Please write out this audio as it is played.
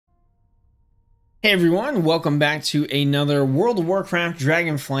Hey everyone, welcome back to another World of Warcraft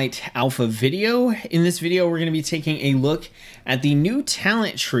Dragonflight Alpha video. In this video, we're going to be taking a look at the new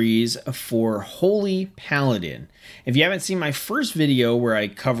talent trees for Holy Paladin. If you haven't seen my first video where I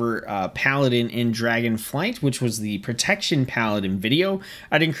cover Paladin in Dragonflight, which was the Protection Paladin video,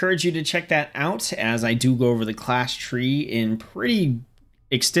 I'd encourage you to check that out as I do go over the class tree in pretty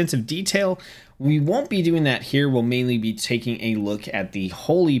extensive detail. We won't be doing that here. We'll mainly be taking a look at the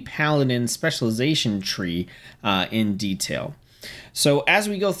Holy Paladin specialization tree in detail. So as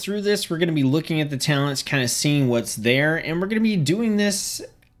we go through this, we're going to be looking at the talents, kind of seeing what's there, and we're going to be doing this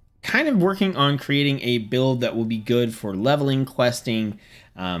kind of working on creating a build that will be good for leveling, questing,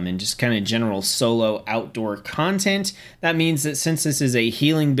 and just kind of general solo outdoor content. That means that since this is a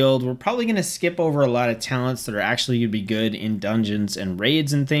healing build, we're probably going to skip over a lot of talents that are actually going to be good in dungeons and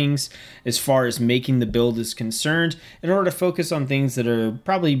raids and things as far as making the build is concerned, in order to focus on things that are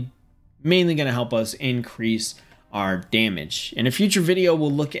probably mainly going to help us increase our damage. In a future video,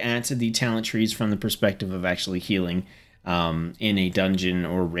 we'll look at the talent trees from the perspective of actually healing in a dungeon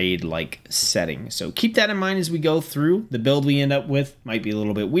or raid like setting. So keep that in mind as we go through. The build we end up with might be a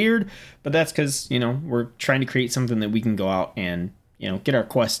little bit weird, but that's because, you know, we're trying to create something that we can go out and, you know, get our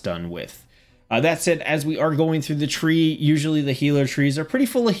quest done with. That said, as we are going through the tree, usually the healer trees are pretty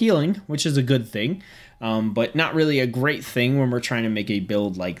full of healing, which is a good thing, but not really a great thing when we're trying to make a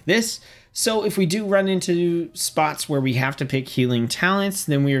build like this. So if we do run into spots where we have to pick healing talents,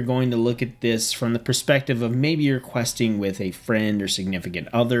 then we are going to look at this from the perspective of maybe you're questing with a friend or significant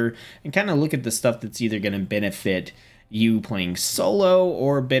other, and kind of look at the stuff that's either going to benefit you playing solo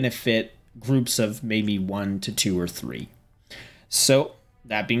or benefit groups of maybe 1 to 2 or 3. So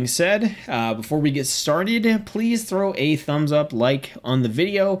that being said, before we get started, please throw a thumbs up, like on the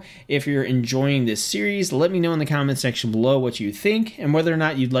video. If you're enjoying this series, let me know in the comment section below what you think and whether or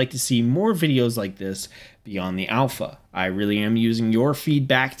not you'd like to see more videos like this beyond the alpha. I really am using your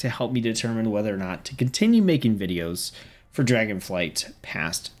feedback to help me determine whether or not to continue making videos for Dragonflight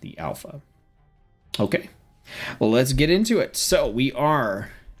past the alpha. Okay, well, let's get into it. So we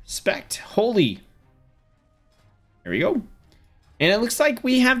are Spect Holy. There we go. And it looks like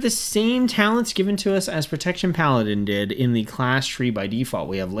we have the same talents given to us as Protection Paladin did in the class tree by default.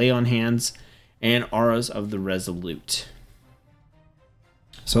 We have Lay on Hands and Auras of the Resolute.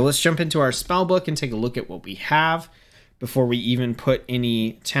 So let's jump into our spellbook and take a look at what we have before we even put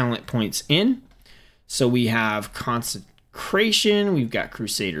any talent points in. So we have Consecration, we've got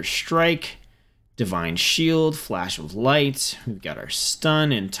Crusader Strike, Divine Shield, Flash of Light, we've got our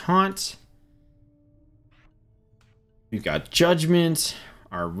Stun and Taunt. We've got Judgment,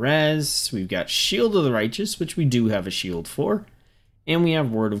 our Res, we've got Shield of the Righteous, which we do have a shield for, and we have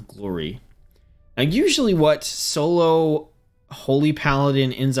Word of Glory. Now, usually what solo Holy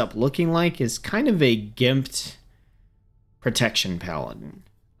Paladin ends up looking like is kind of a gimped Protection Paladin.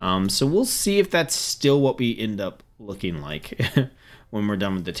 So we'll see if that's still what we end up looking like when we're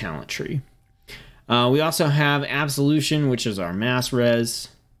done with the talent tree. We also have Absolution, which is our Mass Res.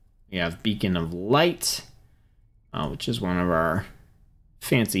 We have Beacon of Light, which is one of our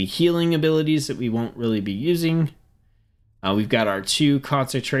fancy healing abilities that we won't really be using. We've got our 2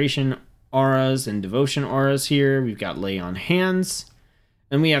 Concentration Auras and Devotion Auras here. We've got Lay on Hands.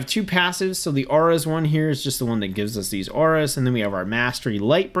 And we have 2 passives. So the Auras one here is just the one that gives us these auras. And then we have our Mastery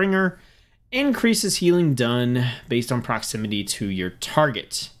Lightbringer. Increases healing done based on proximity to your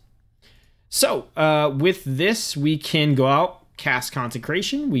target. So with this, we can go out, cast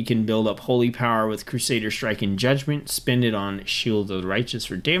Consecration, we can build up Holy Power with Crusader Strike and Judgment, spend it on Shield of the Righteous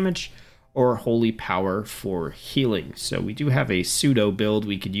for damage, or Holy Power for healing. So we do have a pseudo build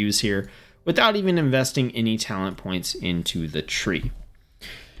we could use here without even investing any talent points into the tree.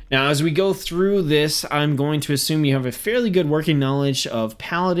 Now, as we go through this, I'm going to assume you have a fairly good working knowledge of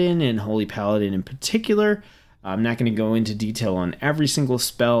Paladin and Holy Paladin in particular. I'm not going to go into detail on every single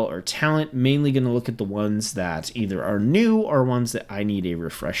spell or talent, mainly going to look at the ones that either are new or ones that I need a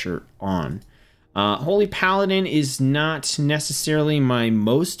refresher on. Holy Paladin is not necessarily my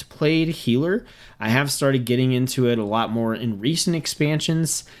most played healer. I have started getting into it a lot more in recent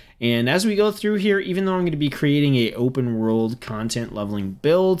expansions, and as we go through here, even though I'm going to be creating a open world content leveling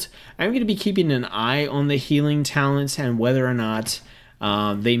build, I'm going to be keeping an eye on the healing talents and whether or not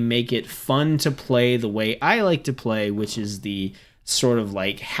they make it fun to play the way I like to play, which is the sort of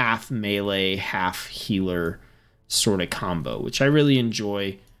like half melee, half healer sort of combo, which I really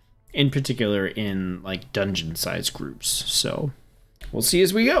enjoy, in particular in like dungeon size groups. So we'll see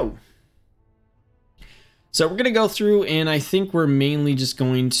as we go. So we're going to go through, and I think we're mainly just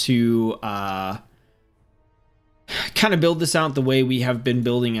going to kind of build this out the way we have been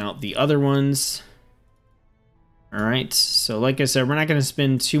building out the other ones. All right, so like I said, we're not going to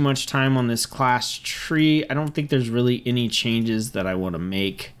spend too much time on this class tree. I don't think there's really any changes that I want to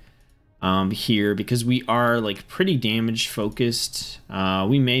make here because we are like pretty damage focused.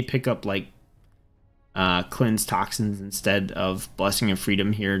 We may pick up like cleanse toxins instead of blessing of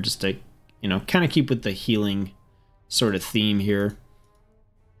freedom here, just to, you know, kind of keep with the healing sort of theme here.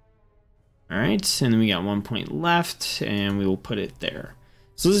 All right, and then we got 1 point left, and we will put it there.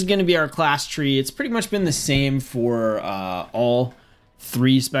 So this is going to be our class tree. It's pretty much been the same for all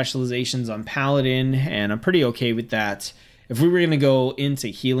 3 specializations on Paladin, and I'm pretty okay with that. If we were going to go into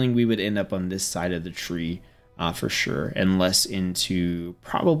healing, we would end up on this side of the tree for sure, and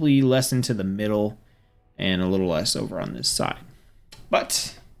probably less into the middle, and a little less over on this side.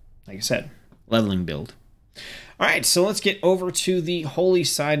 But, like I said, leveling build. All right, so let's get over to the holy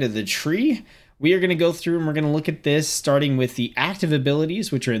side of the tree. We are going to go through and we're going to look at this starting with the active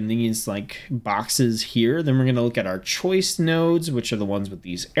abilities, which are in these like boxes here. Then we're going to look at our choice nodes, which are the ones with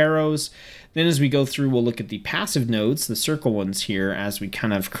these arrows. Then as we go through, we'll look at the passive nodes, the circle ones here, as we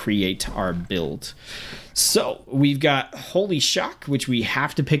kind of create our build. So we've got Holy Shock, which we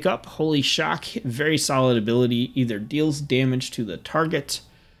have to pick up. Holy Shock, very solid ability, either deals damage to the target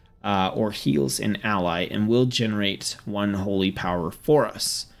or heals an ally and will generate 1 holy power for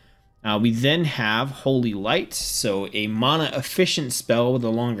us. We then have Holy Light, so a mana efficient spell with a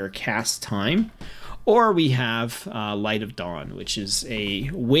longer cast time. Or we have Light of Dawn, which is a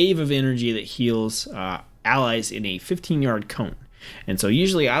wave of energy that heals allies in a 15-yard cone. And so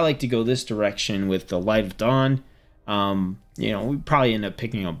usually I like to go this direction with the Light of Dawn. You know, we probably end up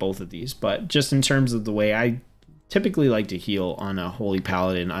picking up both of these, but just in terms of the way I typically like to heal on a Holy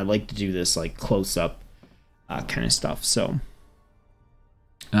Paladin, I like to do this like close up kind of stuff. So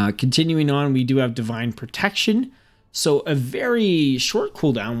continuing on, we do have Divine Protection. So a very short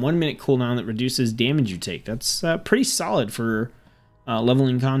cooldown, 1 minute cooldown that reduces damage you take. That's pretty solid for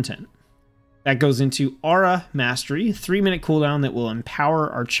leveling content. That goes into Aura Mastery, 3 minute cooldown that will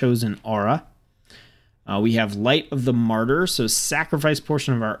empower our chosen aura. We have Light of the Martyr, so sacrifice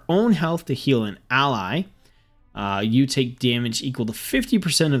portion of our own health to heal an ally. You take damage equal to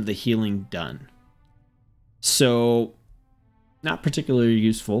 50% of the healing done. So not particularly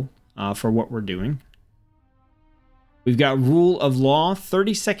useful for what we're doing. We've got Rule of Law,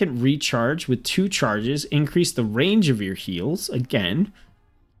 30-second recharge with 2 charges. Increase the range of your heals. Again,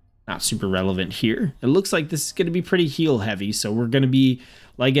 not super relevant here. It looks like this is going to be pretty heal heavy, so we're going to be,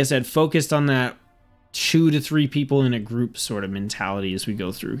 like I said, focused on that 2 to 3 people in a group sort of mentality as we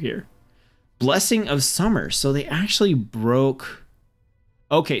go through here. Blessing of Summer. So they actually broke...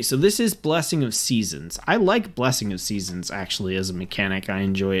 Okay, so this is Blessing of Seasons. I like Blessing of Seasons, actually, as a mechanic. I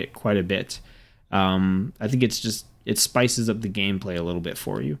enjoy it quite a bit. I think it's just, it spices up the gameplay a little bit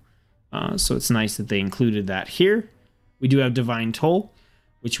for you. So it's nice that they included that here. We do have Divine Toll,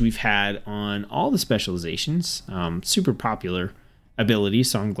 which we've had on all the specializations. Super popular ability,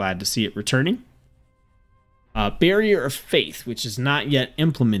 so I'm glad to see it returning. Barrier of Faith, which is not yet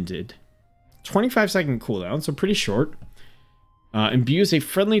implemented. 25-second cooldown, so pretty short. Imbues a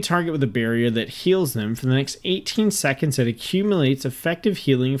friendly target with a barrier that heals them for the next 18 seconds. It accumulates effective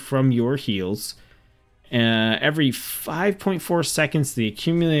healing from your heals. Every 5.4 seconds, the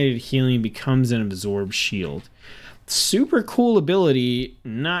accumulated healing becomes an absorbed shield. Super cool ability,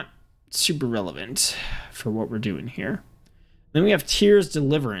 not super relevant for what we're doing here. Then we have Tears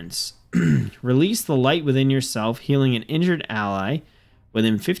Deliverance. Release the light within yourself, healing an injured ally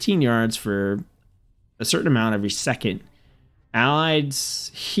within 15 yards for a certain amount every second. Allies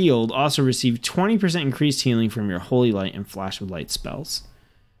healed also receive 20% increased healing from your Holy Light and Flash of Light spells.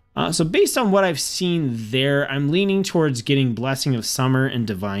 So based on what I've seen there, I'm leaning towards getting Blessing of Summer and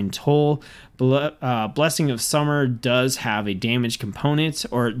Divine Toll. Blessing of Summer does have a damage component,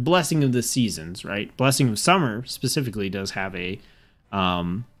 or Blessing of the Seasons, right? Blessing of Summer specifically does have a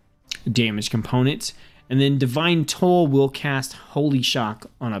damage component. And then Divine Toll will cast Holy Shock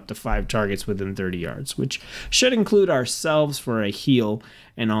on up to 5 targets within 30 yards, which should include ourselves for a heal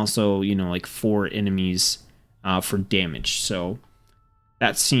and also, you know, like 4 enemies for damage. So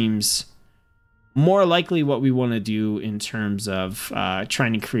that seems more likely what we want to do in terms of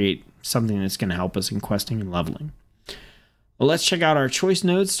trying to create something that's going to help us in questing and leveling. Well, let's check out our choice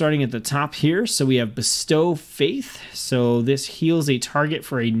nodes starting at the top here. So we have Bestow Faith. So this heals a target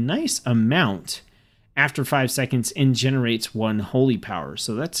for a nice amount after 5 seconds and generates 1 holy power.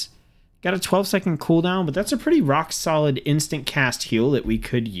 So that's got a 12-second cooldown, but that's a pretty rock solid instant cast heal that we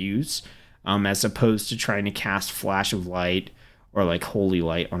could use as opposed to trying to cast Flash of Light or like Holy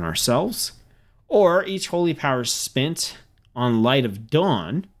Light on ourselves. Or each holy power spent on Light of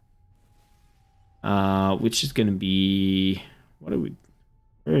Dawn which is going to be, what are we,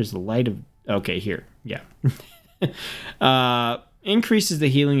 where is the light of, okay, here, yeah. Increases the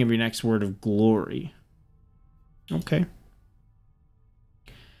healing of your next word of glory. Okay.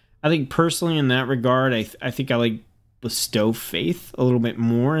 I think personally in that regard, I think I like bestow faith a little bit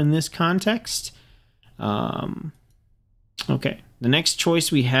more in this context. Okay, the next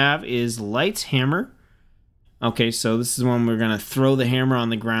choice we have is Light's Hammer. Okay, so this is one we're going to throw the hammer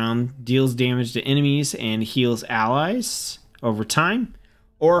on the ground, deals damage to enemies and heals allies over time.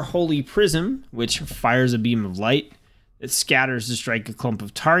 Or Holy Prism, which fires a beam of light that scatters to strike a clump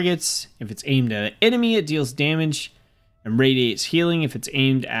of targets. If it's aimed at an enemy, it deals damage and radiates healing. If it's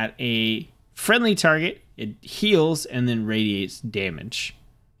aimed at a friendly target, it heals and then radiates damage.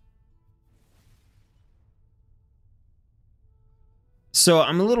 So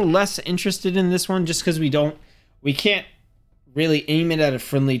I'm a little less interested in this one just because we can't really aim it at a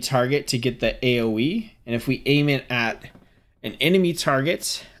friendly target to get the AoE. And if we aim it at an enemy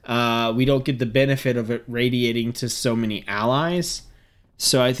target, we don't get the benefit of it radiating to so many allies.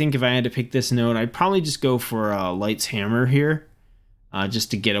 So I think if I had to pick this node, I'd probably just go for Light's Hammer here.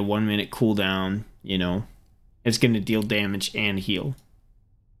 Just to get a 1 minute cooldown, you know. It's going to deal damage and heal.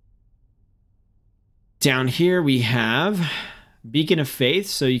 Down here we have Beacon of Faith,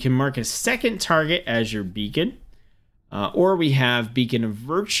 so you can mark a second target as your beacon. Or we have Beacon of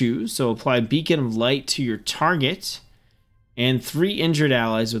Virtue, so apply Beacon of Light to your target and 3 injured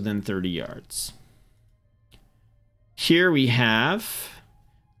allies within 30 yards. Here we have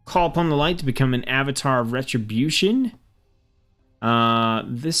Call upon the Light to become an Avatar of Retribution.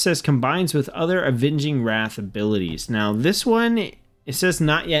 This says combines with other Avenging Wrath abilities. Now this one, it says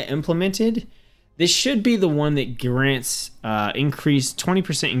not yet implemented. This should be the one that grants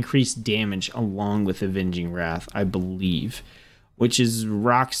 20% increased damage along with Avenging Wrath, I believe, which is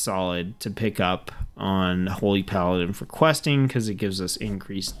rock solid to pick up on Holy Paladin for questing because it gives us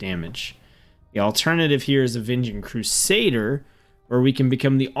increased damage. The alternative here is Avenging Crusader, where we can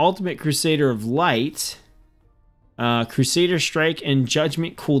become the ultimate Crusader of Light. Crusader Strike and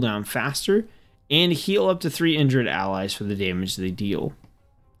Judgment cooldown faster and heal up to 3 injured allies for the damage they deal.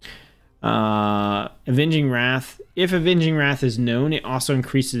 Avenging Wrath. If Avenging Wrath is known, it also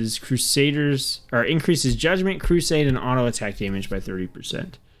increases increases Judgment, Crusade, and auto attack damage by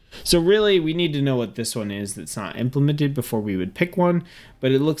 30%. So really, we need to know what this one is that's not implemented before we would pick one.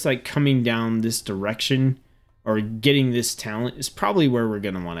 But it looks like coming down this direction or getting this talent is probably where we're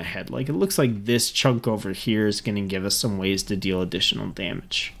going to want to head. Like, it looks like this chunk over here is going to give us some ways to deal additional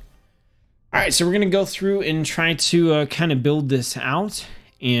damage. All right, so we're going to go through and try to kind of build this out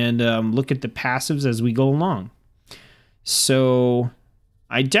and look at the passives as we go along. So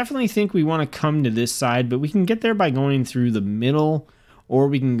I definitely think we want to come to this side, but we can get there by going through the middle, or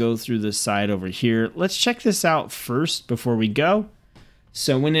we can go through this side over here. Let's check this out first before we go.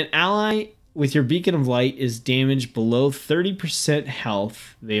 So when an ally with your Beacon of Light is damaged below 30%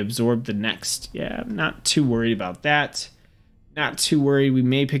 health, they absorb the next. Yeah, I'm not too worried about that. Not too worried. We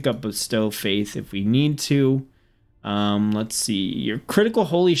may pick up Bestow Faith if we need to. Let's see. Your critical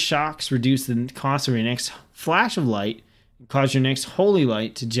holy shocks reduce the cost of your next flash of light and cause your next holy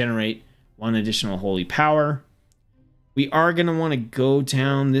light to generate 1 additional holy power. We are going to want to go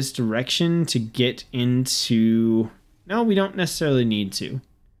down this direction to get into... No, we don't necessarily need to.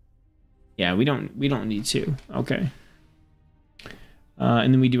 Yeah, we don't need to. Okay.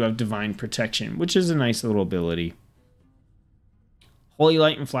 And then we do have Divine Protection, which is a nice little ability. Holy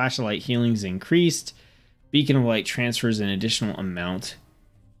Light and Flash of Light healing is increased. Beacon of Light transfers an additional amount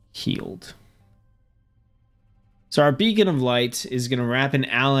healed. So our Beacon of Light is going to wrap an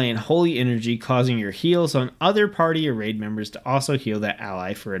ally in holy energy, causing your heals on other party or raid members to also heal that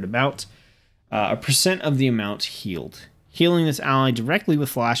ally for an amount, a percent of the amount healed. Healing this ally directly with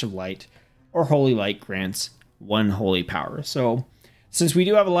Flash of Light or Holy Light grants 1 holy power. So since we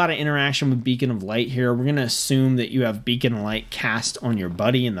do have a lot of interaction with Beacon of Light here, we're going to assume that you have Beacon of Light cast on your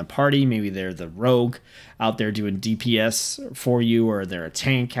buddy in the party. Maybe they're the rogue out there doing DPS for you, or they're a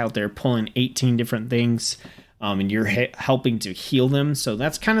tank out there pulling 18 different things, and you're helping to heal them. So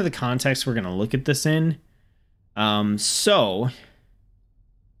that's kind of the context we're going to look at this in. So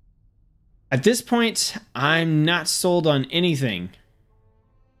at this point, I'm not sold on anything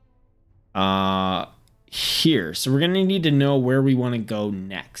here. So we're going to need to know where we want to go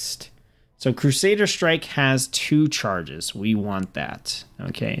next. So Crusader Strike has 2 charges. We want that.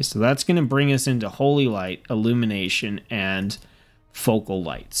 Okay, so that's going to bring us into Holy Light, Illumination, and Focal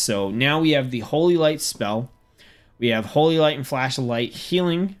Light. So now we have the Holy Light spell. We have Holy Light and Flash of Light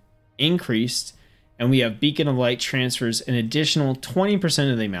healing increased. And we have Beacon of Light transfers an additional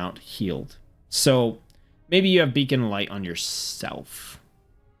 20% of the amount healed. So maybe you have Beacon of Light on yourself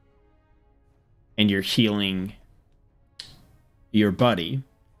and you're healing your buddy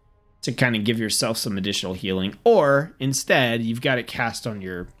to kind of give yourself some additional healing, or instead you've got it cast on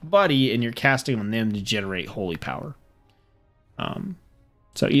your buddy and you're casting on them to generate holy power.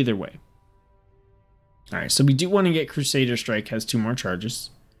 So either way. All right, so we do want to get Crusader Strike, has 2 more charges.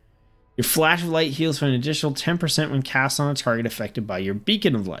 Your Flash of Light heals for an additional 10% when cast on a target affected by your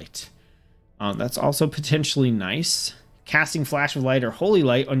Beacon of Light. That's also potentially nice. Casting Flash of Light or Holy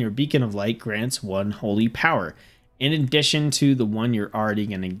Light on your Beacon of Light grants 1 holy power, in addition to the one you're already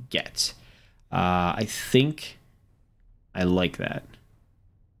going to get. I think I like that.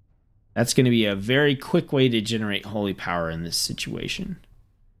 That's going to be a very quick way to generate holy power in this situation.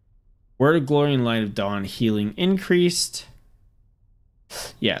 Word of Glory and Light of Dawn healing increased.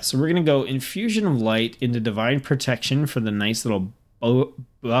 Yeah, so we're going to go Infusion of Light into Divine Protection for the nice little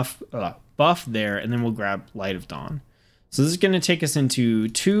buff there, and then we'll grab Light of Dawn. So this is going to take us into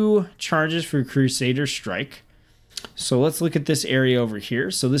 2 charges for Crusader Strike. So let's look at this area over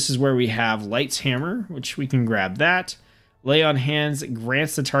here. So this is where we have Light's Hammer, which we can grab that. Lay on Hands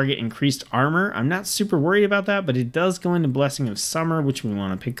grants the target increased armor. I'm not super worried about that, but it does go into Blessing of Summer, which we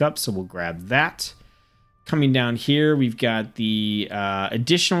want to pick up, so we'll grab that. Coming down here, we've got the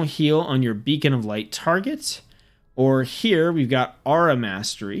additional heal on your Beacon of Light target. Or here, we've got Aura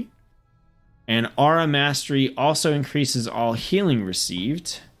Mastery. And Aura Mastery also increases all healing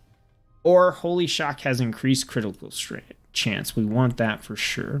received. Or Holy Shock has increased critical chance. We want that for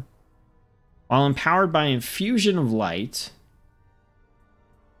sure. While empowered by Infusion of Light,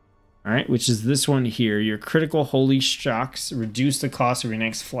 all right, which is this one here, your critical Holy Shocks reduce the cost of your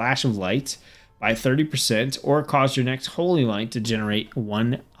next Flash of Light by 30%, or cause your next Holy Light to generate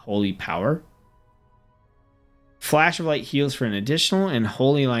 1 holy power. Flash of Light heals for an additional, and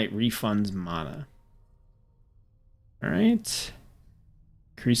Holy Light refunds mana. All right.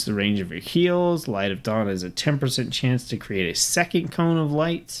 Increase the range of your heals. Light of Dawn has a 10% chance to create a second cone of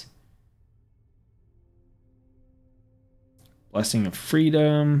light. Blessing of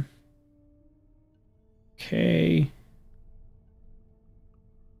Freedom. Okay.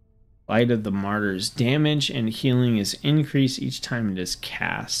 Light of the Martyr's damage and healing is increased each time it is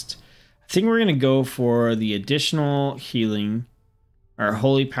cast. I think we're going to go for the additional healing, or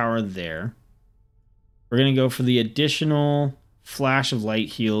holy power there. We're going to go for the additional Flash of Light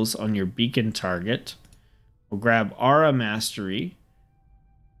heals on your beacon target. We'll grab Aura Mastery.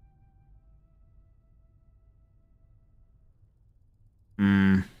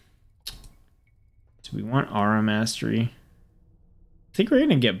 Do we want Aura Mastery? I think we're going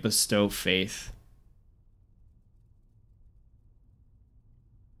to get Bestow Faith.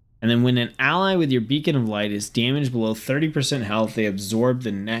 And then when an ally with your Beacon of Light is damaged below 30% health, they absorb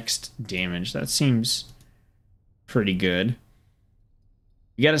the next damage. That seems pretty good.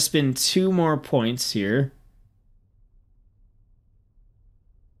 You got to spend 2 more points here.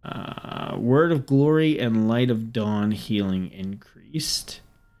 Word of Glory and Light of Dawn healing increased.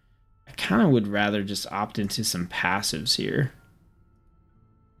 I kind of would rather just opt into some passives here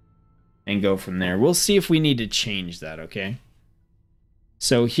and go from there. We'll see if we need to change that, okay?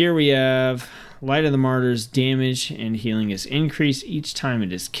 So here we have Light of the Martyr's damage and healing is increased each time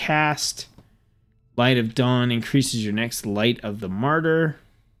it is cast. Light of Dawn increases your next Light of the Martyr.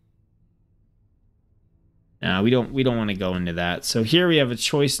 No, we don't want to go into that. So here we have a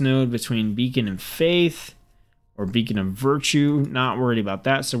choice node between Beacon and Faith or Beacon of Virtue. Not worried about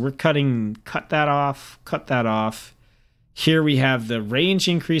that. So we're cut that off. Here we have the range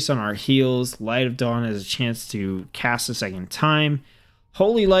increase on our heals. Light of Dawn has a chance to cast a second time.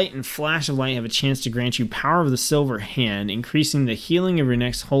 Holy Light and Flash of Light have a chance to grant you Power of the Silver Hand, increasing the healing of your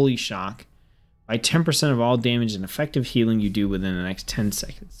next Holy Shock by 10% of all damage and effective healing you do within the next 10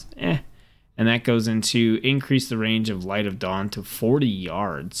 seconds. And that goes into increase the range of Light of Dawn to 40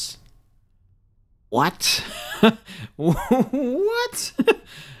 yards. What? What?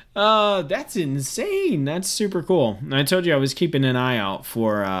 That's insane. That's super cool. I told you I was keeping an eye out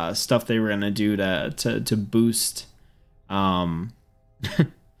for stuff they were going to do to boost to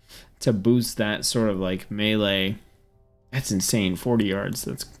boost that sort of like melee. That's insane. 40 yards.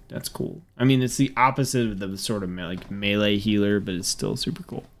 That's cool. I mean, it's the opposite of the sort of like melee healer, but it's still super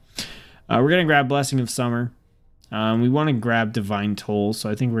cool. We're going to grab Blessing of Summer. We want to grab Divine Toll, so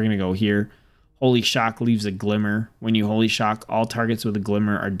I think we're going to go here. Holy Shock leaves a glimmer. When you Holy Shock, all targets with a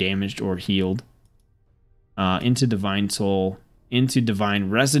glimmer are damaged or healed. Into Divine Toll. Into Divine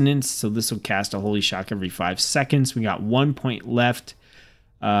Resonance, so this will cast a Holy Shock every 5 seconds. We got 1 point left.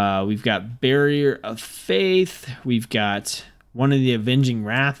 We've got Barrier of Faith. We've got one of the Avenging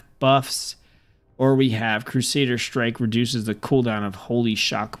Wrath buffs. Or we have Crusader Strike reduces the cooldown of Holy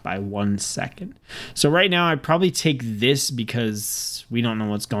Shock by 1 second. So right now I'd probably take this because we don't know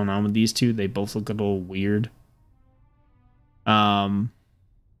what's going on with these two. They both look a little weird. But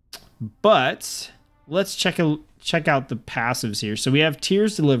let's check out the passives here. So we have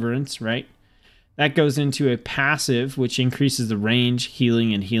Tears Deliverance, right? That goes into a passive, which increases the range,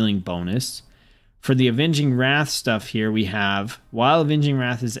 healing, and healing bonus. For the Avenging Wrath stuff here, we have, while Avenging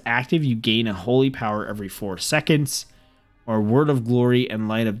Wrath is active, you gain a holy power every 4 seconds. Or Word of Glory and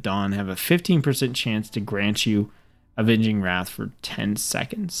Light of Dawn have a 15% chance to grant you Avenging Wrath for 10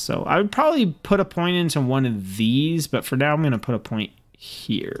 seconds. So I would probably put a point into one of these, but for now I'm going to put a point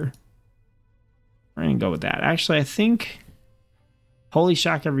here. We're going to go with that. Actually, I think Holy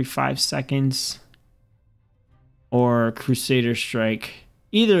Shock every 5 seconds or Crusader Strike.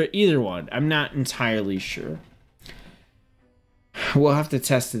 Either one. I'm not entirely sure. We'll have to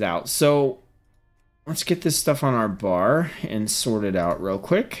test it out. So let's get this stuff on our bar and sort it out real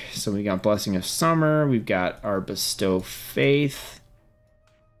quick. So we got Blessing of Summer. We've got our Bestow Faith.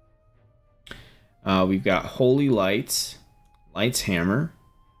 We've got Holy Light. Light's Hammer.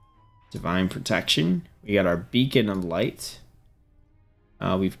 Divine Protection. We got our Beacon of Light.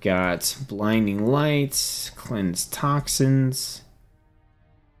 We've got Blinding Lights. Cleanse Toxins.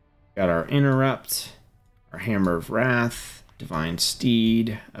 Got our Interrupt, our Hammer of Wrath, Divine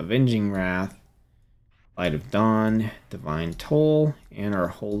Steed, Avenging Wrath, Light of Dawn, Divine Toll, and our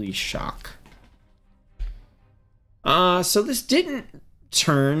Holy Shock. So this didn't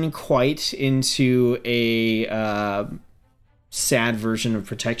turn quite into a sad version of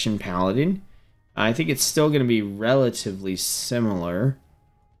Protection Paladin. I think it's still going to be relatively similar.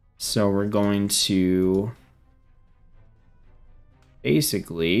 So we're going to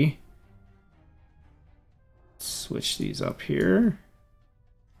basically switch these up here.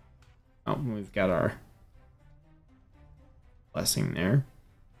 Oh, we've got our blessing there.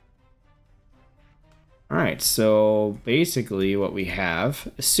 All right, so basically what we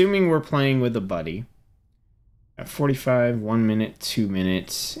have, assuming we're playing with a buddy, at 45, 1 minute, 2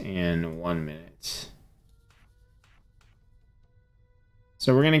 minutes, and 1 minute.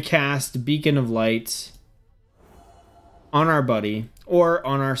 So we're going to cast Beacon of Light on our buddy or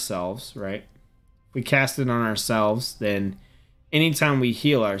on ourselves, right? If we cast it on ourselves, then anytime we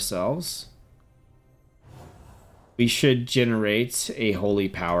heal ourselves, we should generate a holy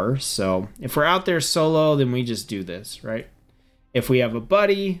power. So if we're out there solo, then we just do this, right? If we have a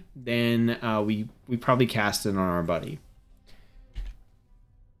buddy, then we probably cast it on our buddy.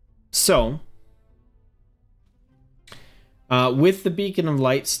 So with the Beacon of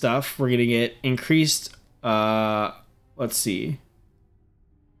Light stuff, we're going to get increased, let's see,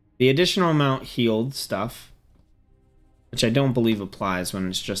 the additional amount healed stuff, which I don't believe applies when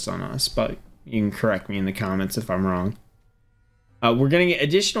it's just on us, but you can correct me in the comments if I'm wrong. We're going to get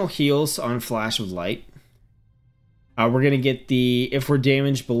additional heals on Flash of Light. We're going to get the, if we're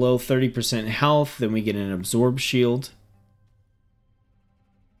damaged below 30% health, then we get an Absorb Shield.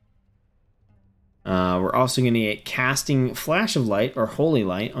 We're also going to get casting Flash of Light or Holy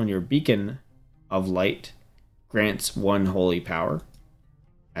Light on your Beacon of Light. Grants 1 holy power,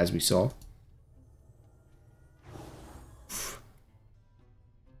 as we saw.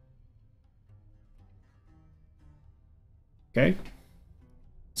 Okay.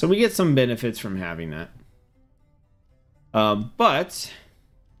 So we get some benefits from having that. But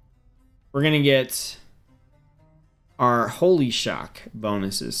we're going to get our Holy Shock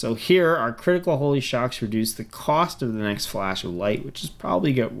bonuses. So here, our critical Holy Shocks reduce the cost of the next Flash of Light, which is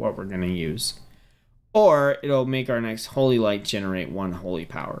probably what we're going to use. Or it'll make our next Holy Light generate 1 holy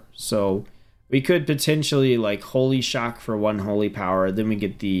power. So we could potentially like Holy Shock for 1 holy power. Then we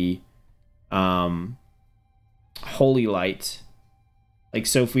get the Holy Light. Like,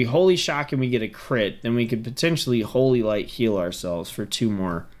 so if we Holy Shock and we get a crit, then we could potentially Holy Light heal ourselves for 2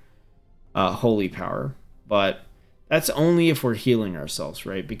 more holy power. But that's only if we're healing ourselves,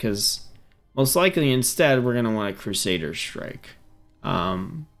 right? Because most likely instead we're going to want a Crusader Strike.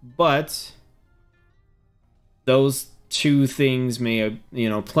 But those 2 things may,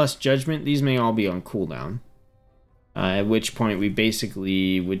 plus Judgment, these may all be on cooldown. At which point we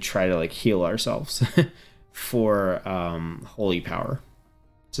basically would try to like heal ourselves for holy power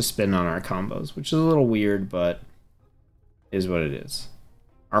to spend on our combos, which is a little weird, but is what it is.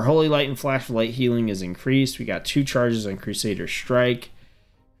 Our Holy Light and Flash of Light healing is increased. We got 2 charges on Crusader Strike.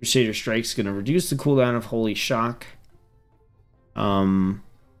 Crusader Strike's going to reduce the cooldown of Holy Shock.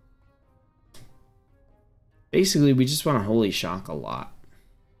 Basically, we just want to Holy Shock a lot.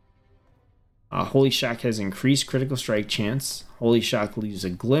 Holy Shock has increased critical strike chance. Holy Shock leaves a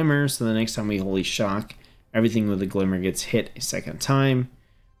glimmer, so the next time we Holy Shock, everything with a glimmer gets hit a second time.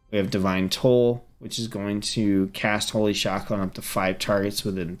 We have Divine Toll, which is going to cast Holy Shock on up to 5 targets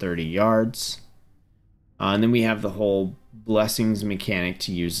within 30 yards. And then we have the whole Blessings mechanic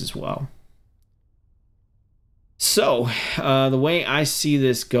to use as well. So, the way I see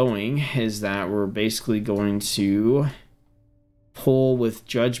this going is that we're basically going to pull with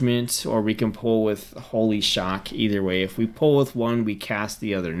Judgment, or we can pull with Holy Shock. Either way, if we pull with one, we cast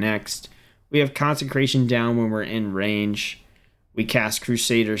the other next. We have Consecration down when we're in range. We cast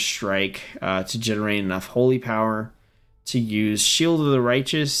Crusader Strike to generate enough holy power to use Shield of the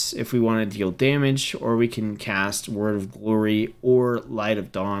Righteous if we want to deal damage, or we can cast Word of Glory or Light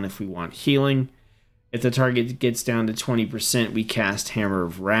of Dawn if we want healing. If the target gets down to 20%, we cast Hammer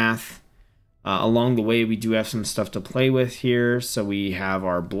of Wrath. Along the way, we do have some stuff to play with here. So we have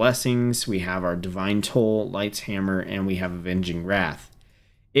our Blessings, we have our Divine Toll, Light's Hammer, and we have Avenging Wrath.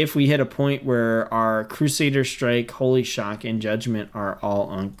 If we hit a point where our Crusader Strike, Holy Shock, and Judgment are all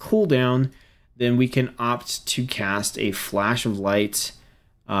on cooldown, then we can opt to cast a Flash of Light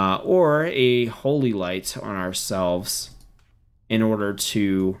or a Holy Light on ourselves in order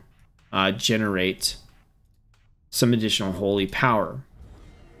to generate some additional holy power.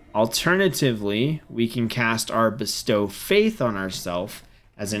 Alternatively, we can cast our Bestow Faith on ourselves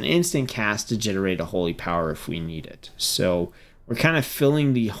as an instant cast to generate a holy power if we need it. So we're kind of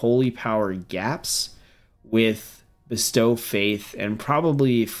filling the holy power gaps with Bestow Faith and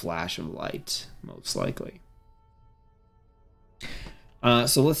probably Flash of Light, most likely.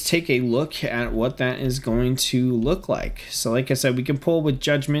 So let's take a look at what that is going to look like. So like I said, we can pull with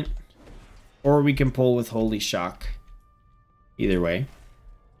Judgment, or we can pull with Holy Shock. Either way.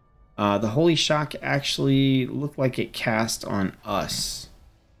 The Holy Shock actually looked like it cast on us.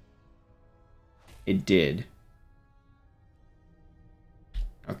 It did.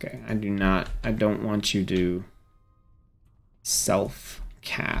 Okay, I don't want you to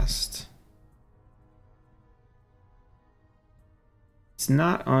self-cast. It's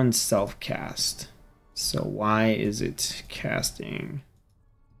not on self-cast. So why is it casting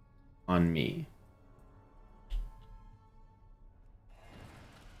on me?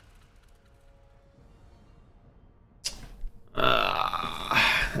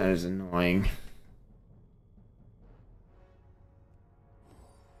 That is annoying.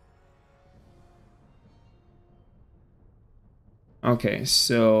 Okay,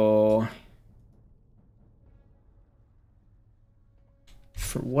 so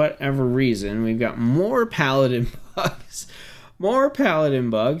for whatever reason, we've got more Paladin bugs. More Paladin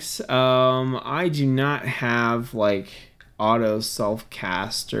bugs. I do not have like auto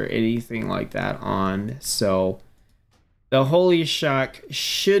self-cast or anything like that on, so the Holy Shock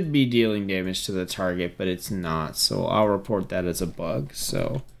should be dealing damage to the target, but it's not, so I'll report that as a bug.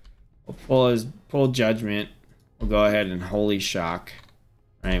 So we'll pull Judgment. We'll go ahead and Holy Shock.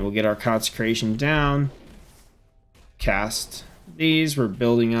 All right, we'll get our Consecration down. Cast these. We're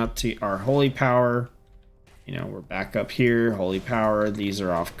building up to our Holy Power. You know, we're back up here. Holy Power. These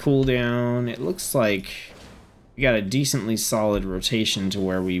are off cooldown. It looks like we got a decently solid rotation to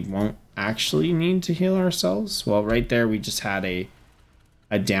where we won't actually need to heal ourselves. Well, right there we just had a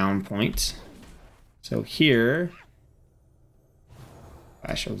down point. So here,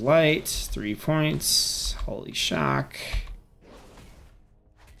 Flash of Light, 3 points, Holy Shock.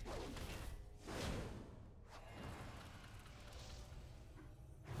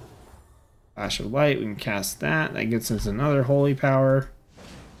 Flash of Light, we can cast that. That gets us another holy power.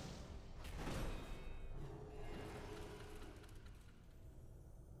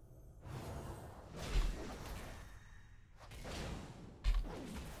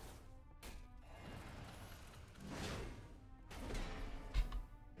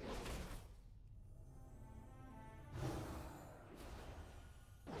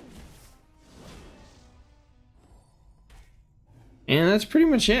 And that's pretty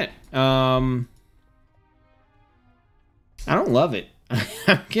much it. I don't love it.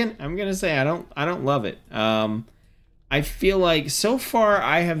 I'm gonna say I don't love it. I feel like so far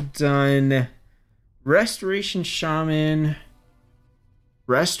I have done Restoration Shaman,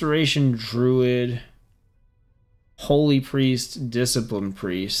 Restoration Druid, Holy Priest, Discipline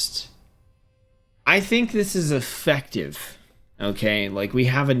Priest. I think this is effective. Okay, like we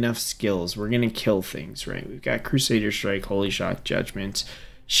have enough skills. We're gonna kill things, right? We've got Crusader Strike, Holy Shock, Judgment,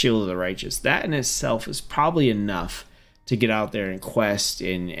 Shield of the Righteous. That in itself is probably enough to get out there and quest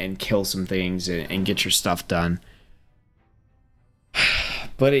and kill some things and get your stuff done.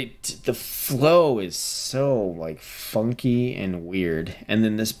 but the flow is so like funky and weird. And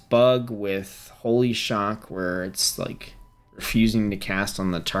then this bug with Holy Shock where it's like refusing to cast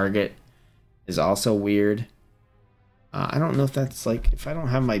on the target is also weird. I don't know if that's like, if I don't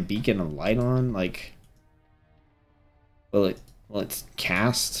have my beacon of light on, like, will it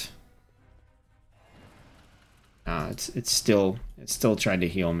cast? It's still trying to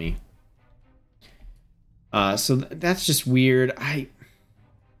heal me. So that's just weird.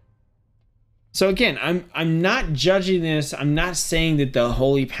 So again, I'm not judging this. I'm not saying that the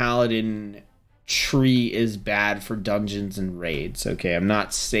Holy Paladin tree is bad for dungeons and raids. Okay, I'm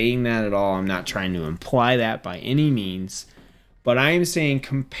not saying that at all. I'm not trying to imply that by any means. But I am saying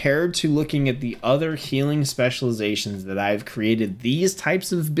compared to looking at the other healing specializations that I've created these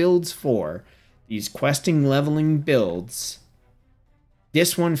types of builds for, these questing leveling builds,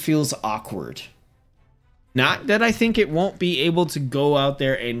 this one feels awkward. Not that I think it won't be able to go out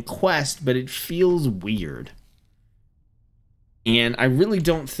there and quest, but it feels weird. And I really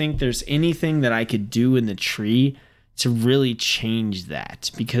don't think there's anything that I could do in the tree to really change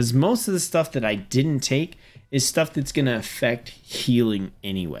that. Because most of the stuff that I didn't take is stuff that's going to affect healing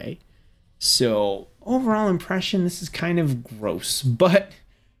anyway. So, overall impression, this is kind of gross. But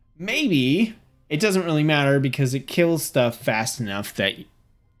maybe it doesn't really matter because it kills stuff fast enough that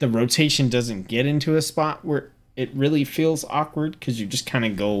the rotation doesn't get into a spot where it really feels awkward, because you just kind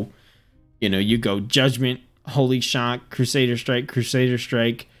of go, you go Judgment, Holy Shock, Crusader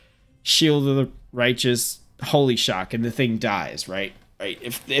Strike, Shield of the Righteous, Holy Shock, and the thing dies, right? Right.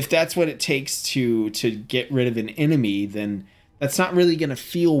 If that's what it takes to get rid of an enemy, then that's not really going to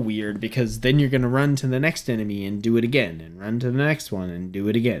feel weird, because then you're going to run to the next enemy and do it again, and run to the next one and do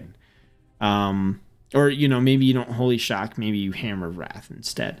it again. Or, maybe you don't Holy Shock, maybe you Hammer of Wrath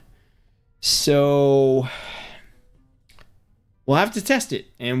instead. So we'll have to test it.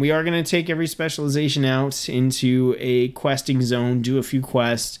 And we are going to take every specialization out into a questing zone, do a few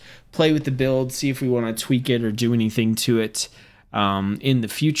quests, play with the build, see if we want to tweak it or do anything to it in the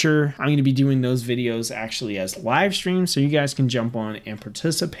future. I'm going to be doing those videos actually as live streams, so you guys can jump on and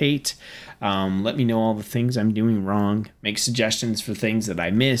participate. Let me know all the things I'm doing wrong, make suggestions for things that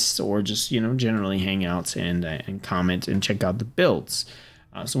I missed, or just, generally hang out and comment and check out the builds.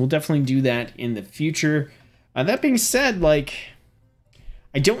 So we'll definitely do that in the future. That being said,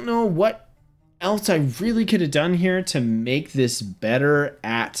 I don't know what else I really could have done here to make this better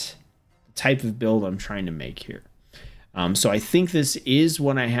at the type of build I'm trying to make here. So I think this is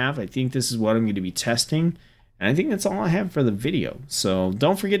what I have. I think this is what I'm going to be testing. And I think that's all I have for the video. So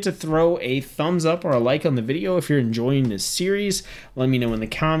don't forget to throw a thumbs up or a like on the video if you're enjoying this series. Let me know in the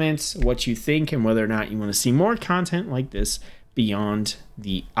comments what you think and whether or not you want to see more content like this beyond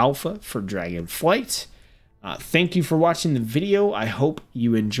the alpha for Dragonflight. Thank you for watching the video. I hope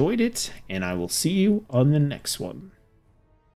you enjoyed it, and I will see you on the next one.